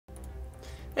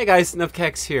Hey guys,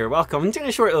 Nubkeks here. Welcome. I'm doing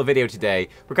a short little video today.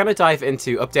 We're going to dive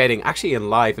into updating, actually in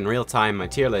live, in real time, my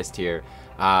tier list here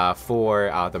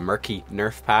for the murky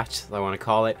nerf patch, I want to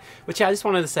call it. Which I just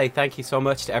wanted to say thank you so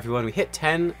much to everyone. We hit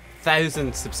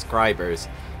 10,000 subscribers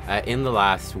in the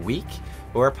last week.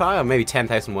 We're probably on maybe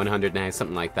 10,100 now,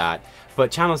 something like that.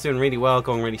 But channel's doing really well,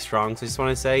 going really strong. So I just want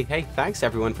to say, hey, thanks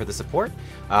everyone for the support.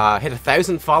 Hit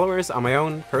 1,000 followers on my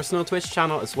own personal Twitch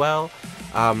channel as well.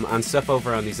 And stuff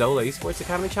over on the Zola Esports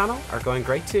Academy channel are going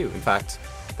great too. In fact,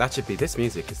 that should be, this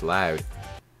music is loud.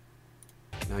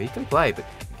 No, you can play, but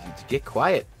get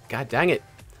quiet. God dang it.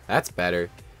 That's better.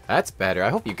 That's better. I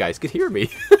hope you guys could hear me.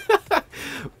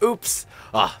 Oops.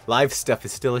 Live stuff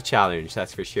is still a challenge,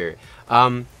 that's for sure.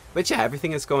 But yeah,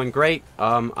 everything is going great.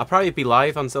 I'll probably be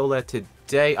live on Zola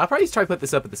today. I'll probably try to put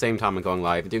this up at the same time I'm going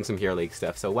live and doing some Hero League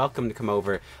stuff. So welcome to come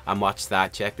over and watch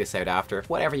that. Check this out after.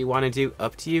 Whatever you want to do,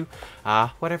 up to you.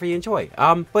 Whatever you enjoy.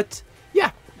 But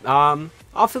yeah,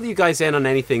 I'll fill you guys in on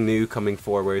anything new coming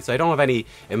forward. So I don't have any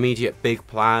immediate big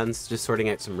plans. Just sorting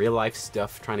out some real life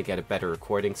stuff, trying to get a better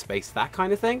recording space, that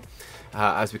kind of thing.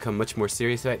 As we become much more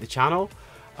serious about the channel.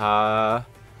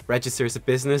 Register as a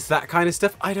business, that kind of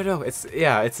stuff. I don't know. It's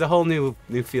a whole new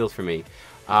field for me.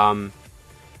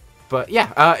 But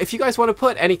yeah, if you guys want to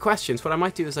put any questions, what I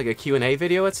might do is like a Q&A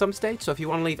video at some stage. So if you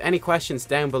want to leave any questions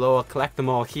down below, I'll collect them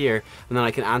all here, and then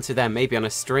I can answer them maybe on a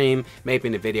stream, maybe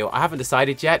in a video. I haven't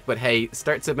decided yet, but hey,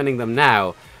 start submitting them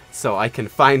now so I can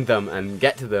find them and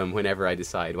get to them whenever I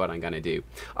decide what I'm going to do.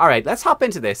 Alright, let's hop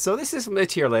into this. So this is the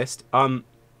tier list.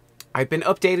 I've been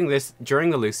updating this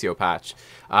during the Lucio patch.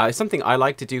 It's something I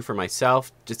like to do for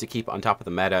myself, just to keep on top of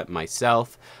the meta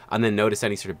myself, and then notice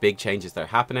any sort of big changes that are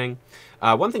happening.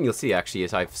 One thing you'll see actually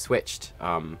is I've switched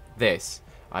this.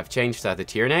 I've changed the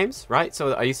tier names, right?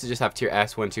 So I used to just have tier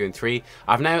S, 1, 2, and 3.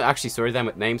 I've now actually sorted them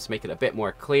with names to make it a bit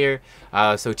more clear.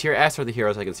 So tier S are the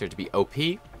heroes I consider to be OP.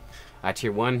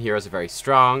 Tier 1 heroes are very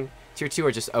strong. Tier 2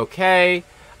 are just okay.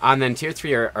 And then tier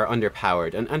 3 are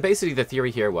underpowered. And basically the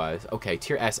theory here was, okay,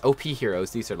 tier S OP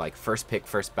heroes, these are like first pick,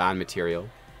 first ban material.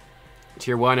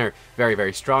 Tier 1 are very,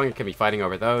 very strong, you can be fighting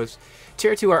over those.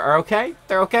 Tier 2 are okay,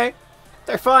 they're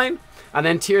fine. And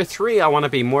then tier 3, I want to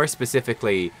be more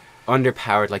specifically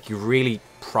underpowered, like you really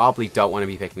probably don't want to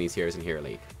be picking these heroes in Hero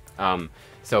League.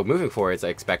 So moving forwards, I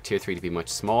expect tier 3 to be much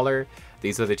smaller,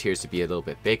 these other tiers to be a little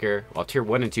bit bigger, well tier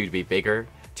 1 and 2 to be bigger,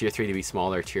 tier 3 to be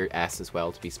smaller, tier S as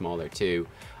well to be smaller too.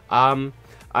 I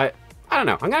don't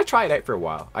know, I'm gonna try it out for a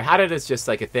while. I had it as just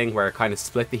like a thing where I kind of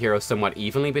split the heroes somewhat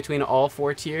evenly between all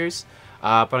 4 tiers,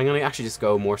 but I'm gonna actually just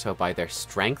go more so by their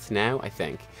strength now, I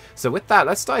think. So with that,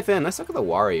 let's dive in. Let's look at the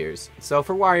Warriors. So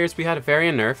for Warriors, we had a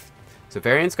Varian nerf, so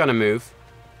Varian's gonna move.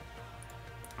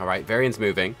 Alright, Varian's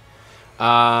moving.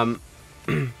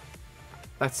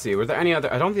 Let's see, were there any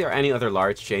other... I don't think there are any other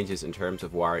large changes in terms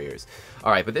of Warriors.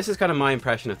 Alright, but this is kind of my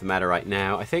impression of the meta right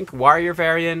now. I think Warrior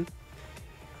Varian,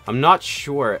 I'm not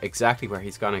sure exactly where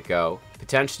he's going to go.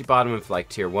 Potentially bottom of like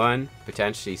tier 1,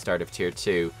 potentially start of tier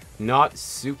 2. Not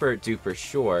super duper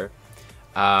sure.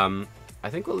 I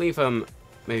think we'll leave him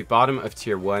maybe bottom of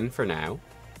tier 1 for now.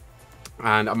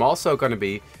 And I'm also going to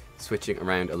be switching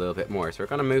around a little bit more. So we're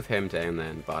going to move him down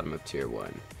then, bottom of tier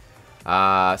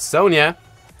 1. Sonya,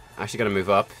 actually going to move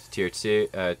up tier 2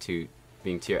 to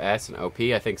being tier S and OP.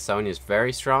 I think Sonya's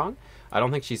very strong. I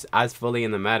don't think she's as fully in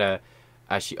the meta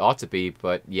as she ought to be,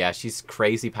 but yeah, she's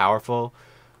crazy powerful.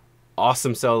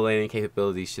 Awesome solo laning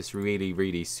capabilities, just really,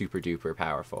 really super duper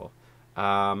powerful.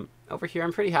 Over here,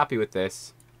 I'm pretty happy with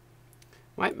this.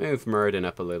 Might move Murden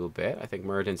up a little bit. I think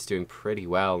Murden's doing pretty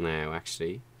well now,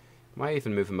 actually. Might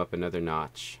even move him up another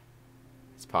notch.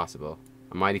 It's possible.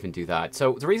 I might even do that.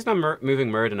 So the reason I'm moving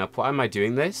Murden up, why am I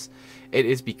doing this? It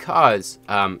is because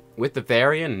with the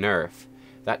Varian nerf,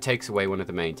 that takes away one of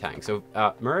the main tanks. So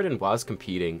Murden was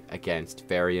competing against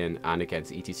Varian and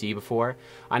against ETC before.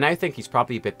 I now think he's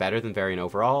probably a bit better than Varian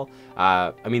overall.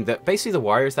 I mean, basically the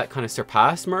Warriors that kind of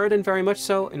surpassed Murden very much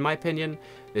so, in my opinion.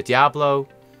 The Diablo,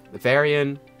 the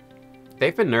Varian,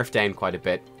 they've been nerfed down quite a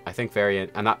bit. I think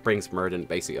Varian, and that brings Murden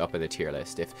basically up in the tier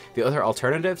list. If the other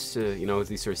alternatives to, you know,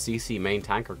 these sort of CC main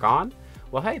tank are gone,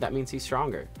 well, hey, that means he's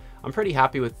stronger. I'm pretty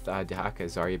happy with Dehaka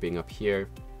Zarya being up here.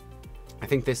 I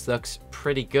think this looks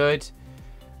pretty good.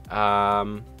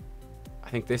 I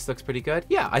think this looks pretty good.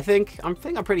 Yeah, I think I'm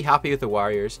pretty happy with the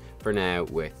Warriors for now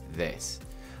with this.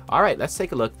 All right, let's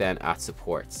take a look then at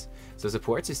supports. So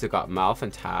supports, you still got Malf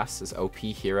and Tass as OP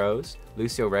heroes.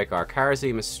 Lucio, Rhaegar,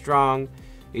 Kharazim is strong.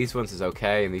 These ones is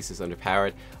okay, and these is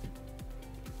underpowered.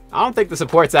 I don't think the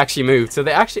supports actually moved. So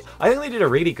I think they did a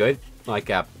really good, like,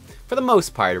 for the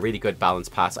most part, a really good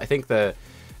balanced pass. I think the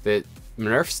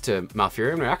nerfs to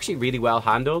Malfurion are actually really well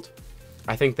handled.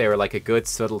 I think they were like a good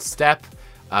subtle step.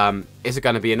 Is it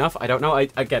going to be enough? I don't know.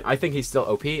 Again, I think he's still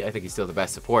OP. I think he's still the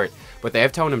best support. But they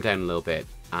have toned him down a little bit,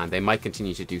 and they might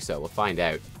continue to do so. We'll find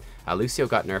out. Lucio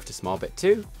got nerfed a small bit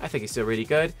too. I think he's still really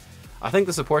good. I think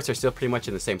the supports are still pretty much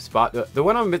in the same spot. The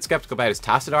one I'm a bit skeptical about is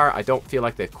Tassadar. I don't feel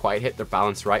like they've quite hit their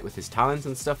balance right with his talents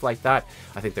and stuff like that.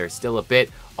 I think they're still a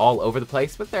bit all over the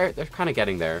place, but they're kind of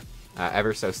getting there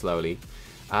ever so slowly.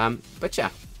 But yeah,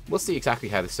 we'll see exactly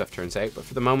how this stuff turns out. But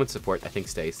for the moment, support I think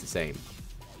stays the same.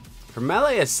 For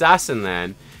Melee Assassin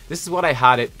then, this is what I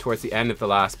had it towards the end of the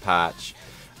last patch.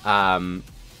 I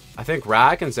think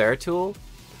Rag and Zeratul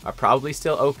are probably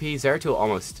still OP. Zeratul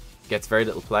almost gets very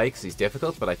little play because he's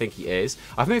difficult, but I think he is.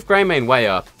 I've moved Greymane way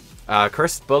up.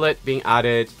 Cursed Bullet being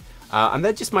added. And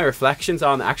then just my reflections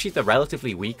on actually the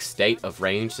relatively weak state of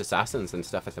ranged assassins and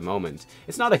stuff at the moment.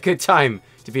 It's not a good time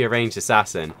to be a ranged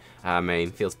assassin.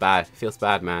 Main, feels bad. Feels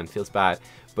bad, man. Feels bad.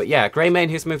 But yeah, Greymane,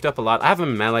 who's moved up a lot. I have him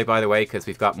in melee, by the way, because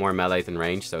we've got more melee than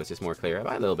range, so it's just more clear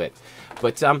about a little bit.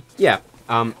 But yeah,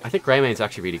 I think Greymane's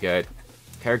actually really good.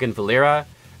 Kerrigan Valera,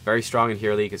 very strong in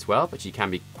Hero League as well, but she can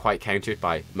be quite countered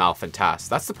by Malf and Tass.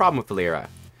 That's the problem with Valera.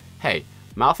 Hey,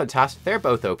 Malf and Tass, they're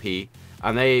both OP,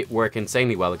 and they work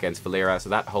insanely well against Valera, so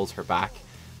that holds her back.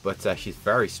 But she's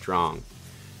very strong.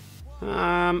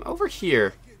 Over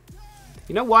here,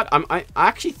 you know what? I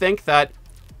actually think that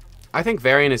I think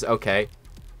Varian is okay.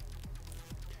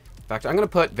 In fact, I'm going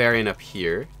to put Varian up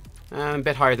here, a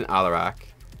bit higher than Alarak.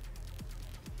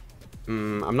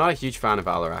 I'm not a huge fan of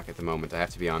Alarak at the moment, I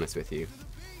have to be honest with you.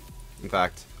 In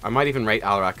fact, I might even rate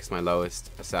Alarak as my lowest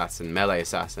assassin, melee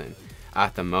assassin,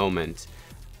 at the moment.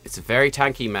 It's a very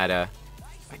tanky meta.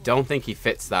 I don't think he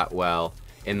fits that well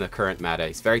in the current meta.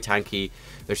 He's very tanky.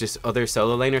 There's just other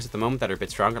solo laners at the moment that are a bit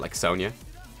stronger, like Sonya,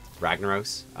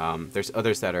 Ragnaros. There's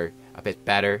others that are a bit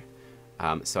better.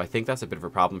 So I think that's a bit of a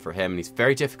problem for him. And he's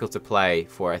very difficult to play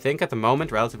for, I think, at the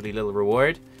moment, relatively little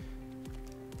reward.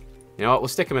 You know what, we'll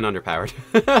stick him in underpowered.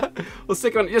 We'll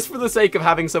stick him in, just for the sake of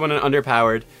having someone in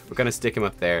underpowered, we're going to stick him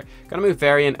up there. Gonna move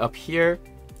Varian up here.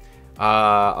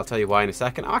 I'll tell you why in a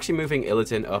second. I'm actually moving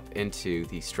Illidan up into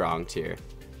the strong tier.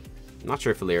 I'm not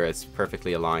sure if Valera is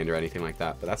perfectly aligned or anything like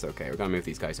that, but that's okay. We're going to move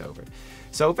these guys over.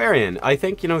 So Varian, I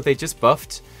think, you know, they just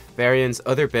buffed Varian's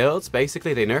other builds.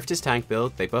 Basically, they nerfed his tank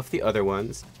build. They buffed the other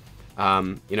ones.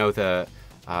 You know, the...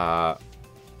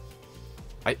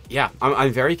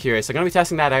 I'm very curious. I'm going to be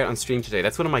testing that out on stream today.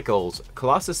 That's one of my goals.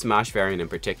 Colossus Smash Variant in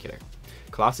particular.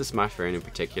 Colossus Smash Variant in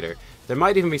particular. There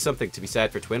might even be something to be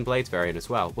said for Twin Blades Variant as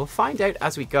well. We'll find out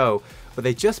as we go. But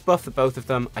they just buffed the both of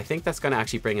them. I think that's going to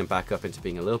actually bring him back up into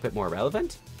being a little bit more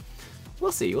relevant.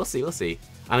 We'll see, we'll see, we'll see.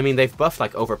 And I mean, they've buffed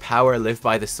like Overpower, Live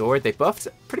by the Sword. They buffed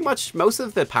pretty much most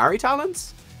of the parry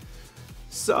talents.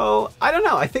 So, I don't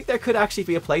know. I think there could actually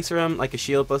be a place for him, like a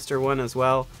Shield Buster one as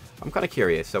well. I'm kind of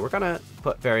curious, so we're going to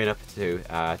put Varian up to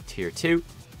tier 2.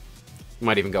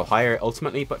 Might even go higher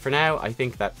ultimately, but for now, I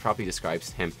think that probably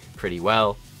describes him pretty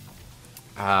well.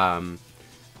 And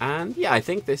yeah, I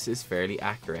think this is fairly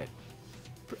accurate.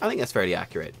 I think that's fairly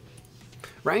accurate.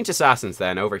 Ranged Assassins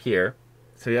then, over here.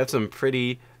 So we have some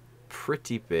pretty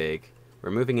big. We're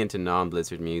moving into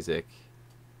non-Blizzard music.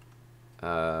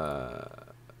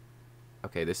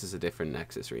 Okay, this is a different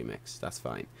Nexus remix. That's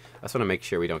fine. I just want to make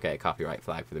sure we don't get a copyright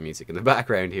flag for the music in the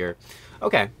background here.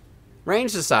 Okay,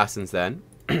 Ranged Assassins then.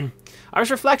 I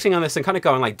was reflecting on this and kind of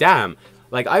going like, damn,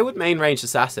 like I would main Ranged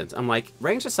Assassins. I'm like,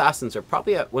 Ranged Assassins are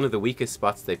probably at one of the weakest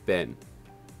spots they've been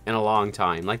in a long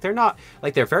time. Like they're not,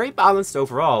 like they're very balanced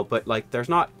overall, but like there's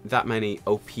not that many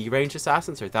OP Ranged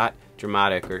Assassins or that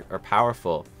dramatic or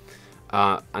powerful.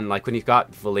 And like when you've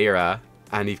got Valera,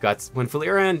 and you've got, when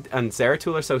Valera and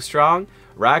Zeratul are so strong,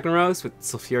 Ragnaros with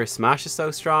Sulfurous Smash is so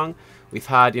strong. We've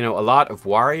had, you know, a lot of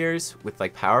warriors with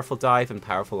like powerful dive and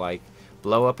powerful like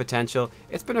blow up potential.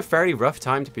 It's been a very rough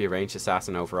time to be a ranged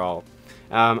assassin overall.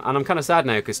 And I'm kind of sad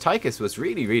now because Tychus was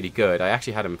really good. I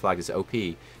actually had him flagged as OP,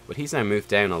 but he's now moved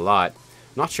down a lot.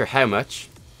 Not sure how much.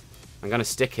 I'm going to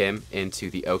stick him into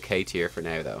the OK tier for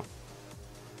now though.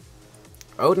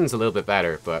 Odin's a little bit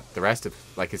better, but the rest of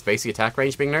like his basic attack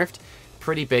range being nerfed,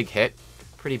 pretty big hit.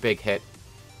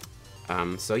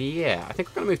 So yeah, I think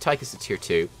we're going to move Tychus to tier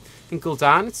 2. And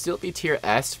Gul'dan would still be tier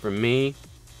S for me.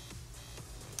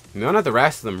 None of the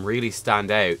rest of them really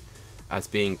stand out as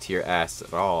being tier S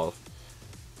at all.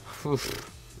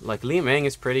 Like Li Ming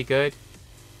is pretty good,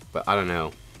 but I don't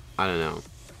know.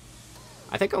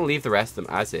 I think I'll leave the rest of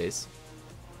them as is.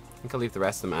 I'm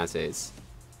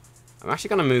actually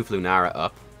going to move Lunara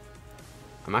up.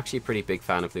 I'm actually a pretty big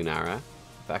fan of Lunara.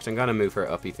 In fact, I'm going to move her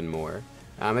up even more.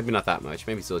 Maybe not that much.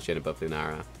 Maybe Zul'jin above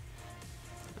Lunara.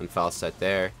 And Falstad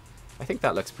there. I think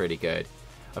that looks pretty good.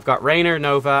 I've got Raynor,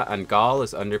 Nova, and Gall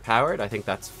is underpowered. I think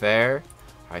that's fair.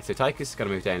 Alright, so Tychus is going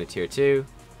to move down to tier 2.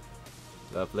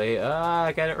 Lovely.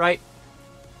 I get it right.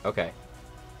 Okay.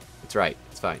 It's right.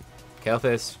 It's fine.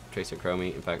 Kelthus, Tracer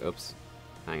Chromie. In fact, oops.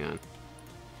 Hang on.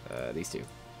 These two. You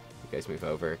guys move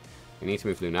over. We need to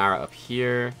move Lunara up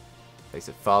here. Place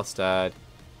of Falstad.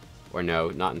 Or no,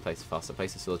 not in place of Falstad.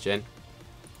 Place of Suljin.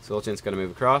 Suljin's going to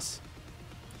move across.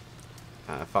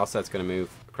 Falstad's going to move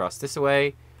across this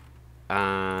way.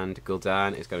 And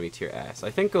Gul'dan is going to be tier S.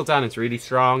 I think Gul'dan is really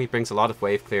strong. He brings a lot of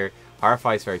wave clear.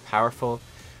 Horrify is very powerful.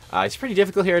 It's pretty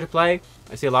difficult here to play.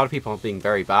 I see a lot of people being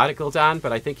very bad at Gul'dan,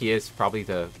 but I think he is probably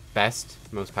the best,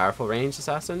 most powerful ranged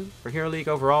assassin for Hero League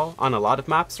overall on a lot of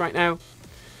maps right now.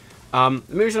 The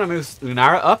reason I move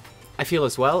Lunara up, I feel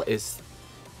as well, is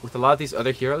with a lot of these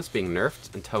other heroes being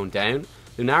nerfed and toned down,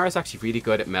 Lunara is actually really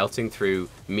good at melting through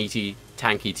meaty,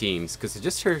 tanky teams because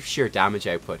just her sheer damage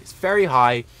output is very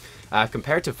high.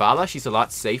 Compared to Vala, she's a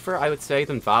lot safer, I would say,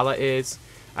 than Vala is,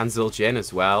 and Zul'jin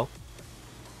as well.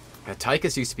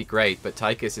 Tychus used to be great, but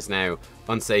Tychus is now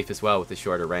unsafe as well with the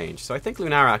shorter range. So I think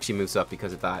Lunara actually moves up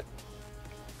because of that.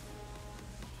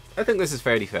 I think this is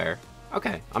fairly fair.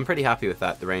 Okay, I'm pretty happy with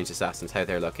that, the ranged assassins, how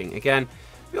they're looking. Again,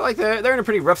 I feel like they're in a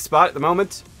pretty rough spot at the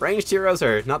moment. Ranged heroes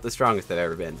are not the strongest they've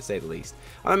ever been, to say the least.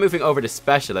 I'm moving over to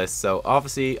specialists, so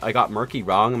obviously I got Murky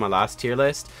wrong in my last tier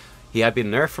list. He had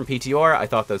been nerfed from PTR. I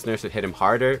thought those nerfs would hit him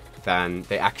harder than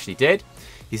they actually did.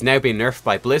 He's now been nerfed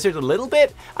by Blizzard a little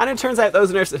bit, and it turns out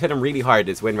those nerfs have hit him really hard.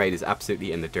 His win rate is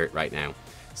absolutely in the dirt right now.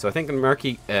 So I think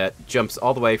Murky jumps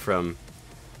all the way from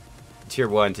tier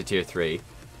 1 to tier 3.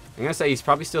 I'm going to say he's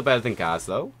probably still better than Gaz,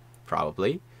 though.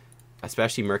 Probably.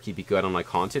 Especially Murky be good on like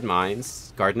Haunted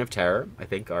Mines. Garden of Terror, I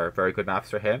think, are very good maps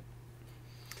for him.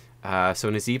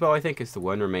 So Nazeebo, I think, is the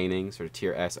one remaining sort of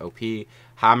tier S OP.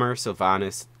 Hammer,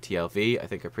 Sylvanas, TLV, I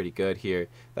think are pretty good here.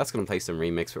 That's going to play some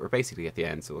remix, but we're basically at the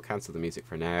end, so we'll cancel the music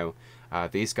for now.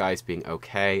 These guys being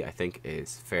okay, I think,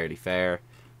 is fairly fair.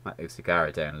 Might move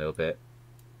Sagara down a little bit.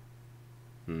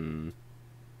 I'll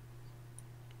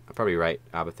probably write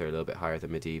Abathur a little bit higher than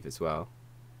Medivh as well.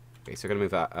 Okay, so we're going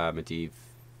to move Medivh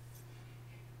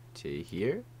to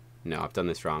here. No, I've done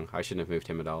this wrong. I shouldn't have moved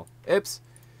him at all. Oops!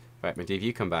 Right, Medivh,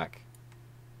 you come back.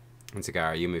 And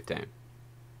Sagara, you move down.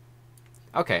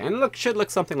 Okay, and look, should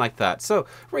look something like that. So,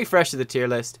 refresh the tier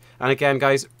list. And again,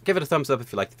 guys, give it a thumbs up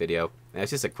if you like the video. It's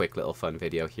just a quick little fun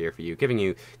video here for you, giving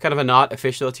you kind of a not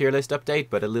official tier list update,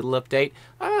 but a little update.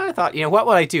 I thought, you know, what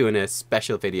would I do in a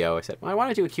special video? I said, well, I want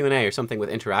to do a Q&A or something with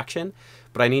interaction,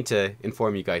 but I need to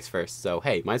inform you guys first. So,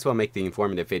 hey, might as well make the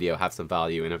informative video have some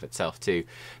value in of itself, too.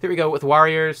 Here we go with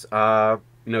Warriors.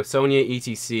 You know, Sonya,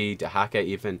 ETC, Dahaka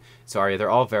even, Zarya, they're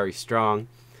all very strong.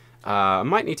 I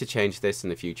might need to change this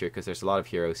in the future because there's a lot of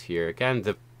heroes here. Again,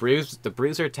 the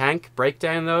bruiser tank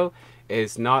breakdown, though,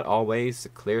 is not always a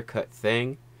clear-cut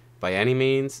thing by any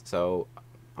means. So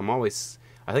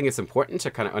I think it's important to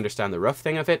kind of understand the rough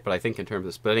thing of it, but I think in terms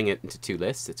of splitting it into two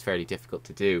lists, it's fairly difficult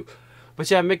to do.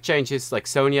 But yeah, mix changes like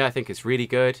Sonya, I think is really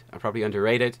good. I'm probably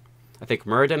underrated. I think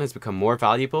Muradin has become more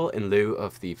valuable in lieu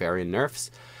of the Varian nerfs.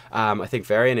 I think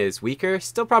Varian is weaker,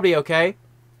 still probably okay.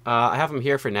 I have him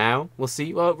here for now. We'll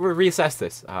see. Well, we'll reassess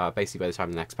this basically by the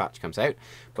time the next patch comes out.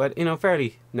 But, you know,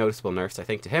 fairly noticeable nerfs, I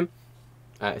think, to him.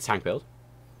 It's tank build.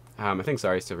 I think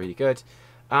Zarya is still really good.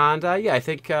 And, yeah, I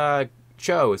think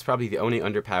Cho is probably the only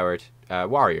underpowered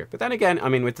warrior. But then again, I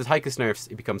mean, with the Tychus nerfs,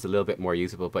 he becomes a little bit more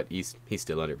usable, but he's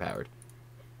still underpowered.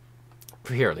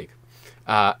 For Hero League.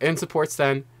 In supports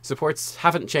then, supports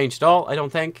haven't changed at all, I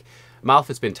don't think. Malf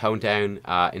has been toned down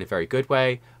in a very good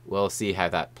way. We'll see how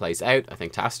that plays out. I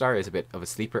think Tastar is a bit of a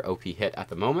sleeper OP hit at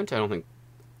the moment. I don't think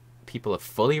people have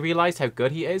fully realized how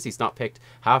good he is. He's not picked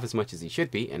half as much as he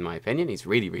should be, in my opinion. He's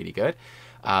really, really good.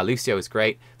 Lucio is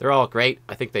great. They're all great.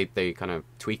 I think they kind of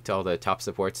tweaked all the top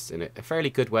supports in a fairly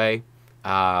good way.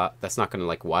 That's not going to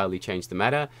like wildly change the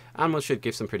meta, and we should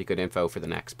give some pretty good info for the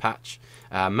next patch.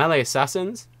 Melee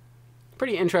Assassins.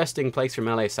 Pretty interesting place for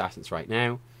Melee Assassins right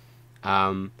now.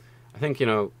 I think, you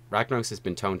know, Ragnaros has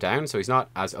been toned down, so he's not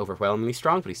as overwhelmingly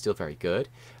strong, but he's still very good.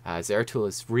 Zeratul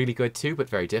is really good too, but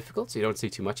very difficult, so you don't see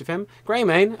too much of him.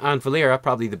 Greymane and Valeera,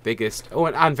 probably the biggest,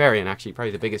 and Varian actually,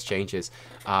 probably the biggest changes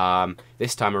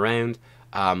this time around.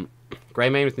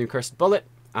 Greymane with new Cursed Bullet,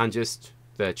 and just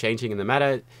the changing in the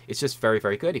meta, it's just very,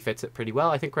 very good. He fits it pretty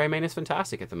well. I think Greymane is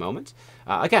fantastic at the moment.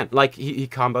 Again, like, he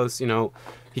combos, you know,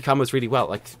 he combos really well.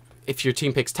 Like, if your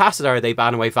team picks Tassadar, they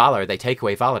ban away Vala, or they take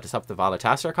away Vala to stop the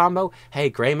Vala-Tassadar combo. Hey,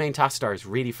 Greymane Tassadar is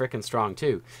really freaking strong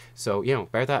too. So, you know,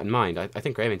 bear that in mind. I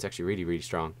think Greymane's actually really, really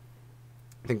strong.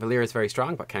 I think Valyria is very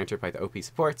strong, but countered by the OP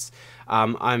supports.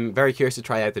 I'm very curious to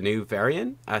try out the new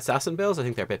Varian assassin builds. I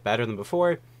think they're a bit better than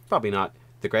before. Probably not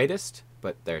the greatest,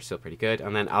 but they're still pretty good.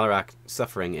 And then Alarak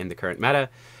suffering in the current meta.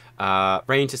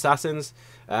 Range assassins,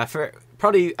 for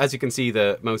probably, as you can see,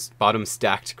 the most bottom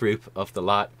stacked group of the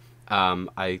lot.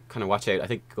 I kind of watch out. I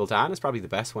think Gul'dan is probably the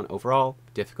best one overall.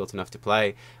 Difficult enough to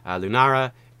play.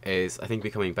 Lunara is, I think,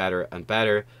 becoming better and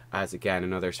better as, again,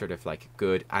 another sort of like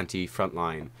good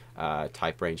anti-frontline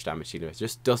type range damage dealer.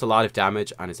 Just does a lot of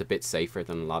damage and is a bit safer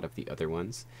than a lot of the other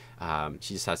ones.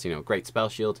 She just has, you know, great spell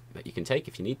shield that you can take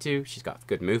if you need to. She's got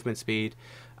good movement speed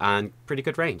and pretty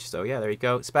good range. So yeah, there you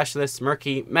go. Specialist,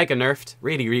 Murky, mega nerfed.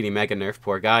 Really, really mega nerfed,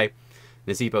 poor guy.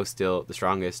 Nazeebo's still the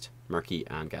strongest. Murky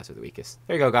and Gaz are the weakest.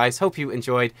 There you go, guys. Hope you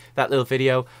enjoyed that little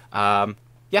video.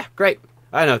 Yeah, great.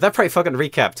 I don't know, that probably fucking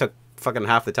recap took fucking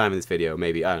half the time of this video,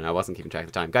 maybe. I don't know, I wasn't keeping track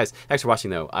of the time. Guys, thanks for watching,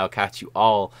 though. I'll catch you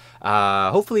all.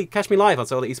 Hopefully, catch me live on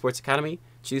Solo Esports Academy.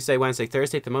 Tuesday, Wednesday,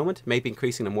 Thursday at the moment. Maybe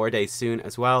increasing to more days soon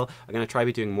as well. I'm going to try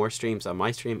be doing more streams on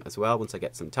my stream as well once I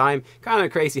get some time. Kind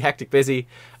of crazy, hectic, busy.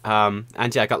 And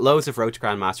yeah, I got loads of Road to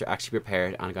Grandmaster actually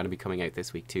prepared and going to be coming out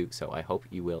this week too. So I hope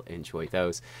you will enjoy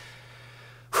those.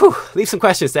 Whew, leave some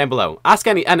questions down below. Ask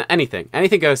anything.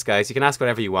 Anything goes, guys. You can ask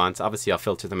whatever you want. Obviously, I'll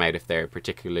filter them out if they're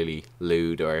particularly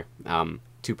lewd or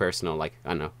too personal, like, I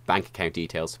don't know, bank account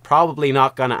details. Probably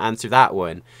not going to answer that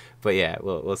one. But yeah,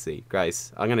 we'll see.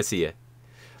 Guys, I'm going to see you.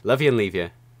 Love you and leave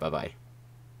you. Bye-bye.